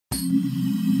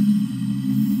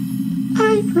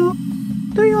Hey Flo,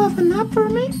 do you have an app for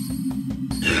me?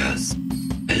 Yes,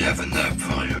 I have an app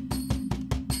for you.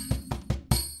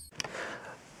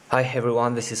 Hi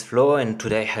everyone, this is Flo, and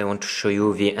today I want to show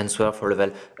you the answer for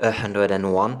level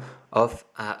 101 of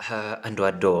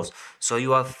Android doors. So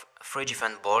you have three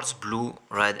different balls, blue,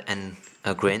 red and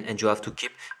green, and you have to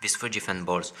keep these three different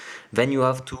balls. Then you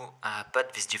have to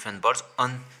put these different balls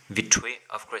on the tree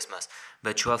of Christmas,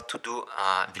 but you have to do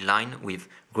the line with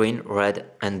green, red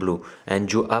and blue,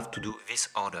 and you have to do this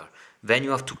order. Then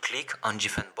you have to click on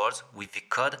different balls with the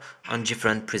code on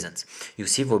different presents. You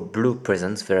see the blue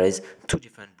presents, there is two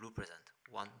different blue presents.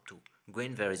 1, 2.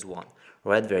 Green there is 1.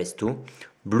 Red there is 2.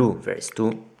 Blue there is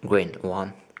 2. Green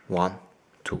 1, 1,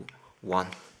 2, 1,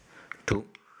 2,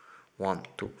 1,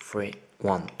 2, 3,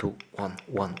 1, 2, 1,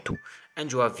 1, 2.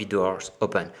 And you have the doors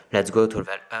open. Let's go to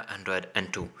level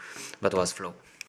 102. That was Flo.